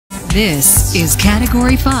This is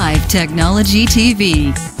Category 5 Technology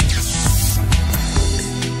TV.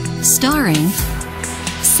 Starring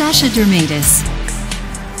Sasha Dermatis,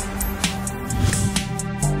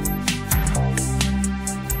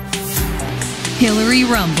 Hillary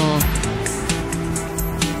Rumble,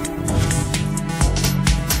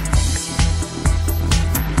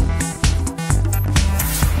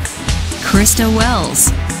 Krista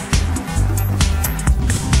Wells,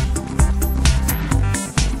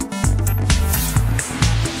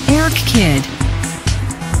 Eric Kidd,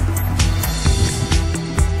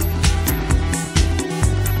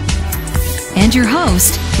 and your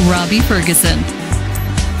host, Robbie Ferguson.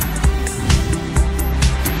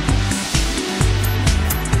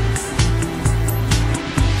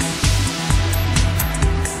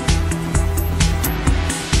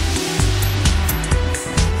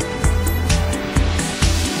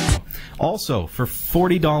 Also, for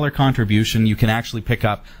 $40 contribution, you can actually pick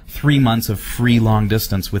up 3 months of free long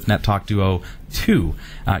distance with netTALK Duo 2.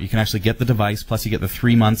 You can actually get the device, plus you get the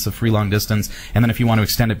 3 months of free long distance, and then if you want to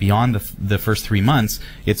extend it beyond the first 3 months,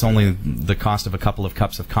 it's only the cost of a couple of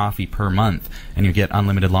cups of coffee per month, and you get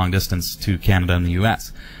unlimited long distance to Canada and the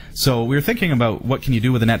US. So we were thinking about what can you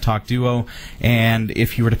do with a netTALK Duo, and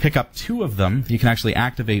if you were to pick up 2 of them, you can actually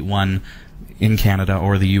activate one in Canada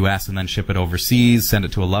or the US and then ship it overseas, send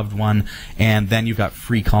it to a loved one, and then you've got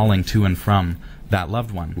free calling to and from that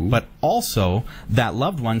loved one. Ooh. But also, that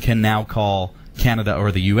loved one can now call Canada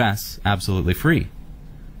or the US absolutely free.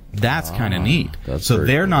 That's kind of neat. So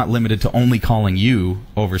they're not limited to only calling you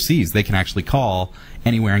overseas. They can actually call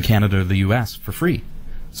anywhere in Canada or the US for free.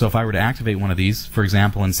 So if I were to activate one of these, for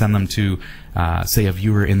example, and send them to, say, a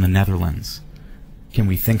viewer in the Netherlands, can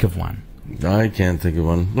we think of one? I can't think of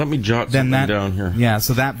one. Let me jot something down here. Yeah,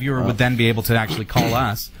 so that viewer would then be able to actually call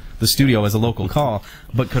us, the studio, as a local call,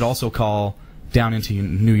 but could also call down into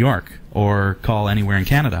New York or call anywhere in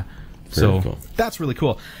Canada. So cool. That's really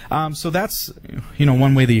cool. So that's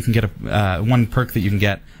one way that you can get one perk that you can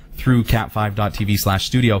get through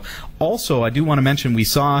cat5.tv/studio. Also, I do want to mention we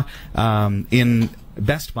saw in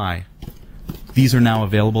Best Buy. These are now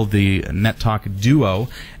available, the netTALK Duo.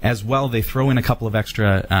 As well, they throw in a couple of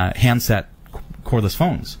extra handset cordless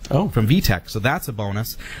phones from VTech, so that's a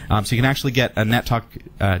bonus. So you can actually get a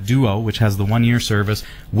netTALK Duo, which has the 1-year service,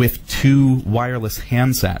 with 2 wireless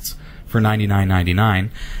handsets for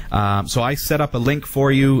 $99.99. So I set up a link for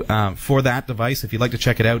you for that device. If you'd like to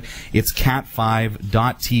check it out, it's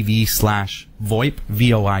cat5.tv/VoIP,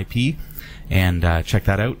 VoIP, and check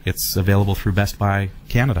that out. It's available through Best Buy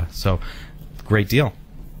Canada. So great deal.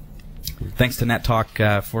 Thanks to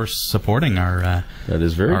netTALK for supporting our that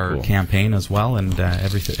is very cool. campaign as well, and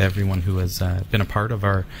everyone who has been a part of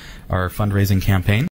our fundraising campaign.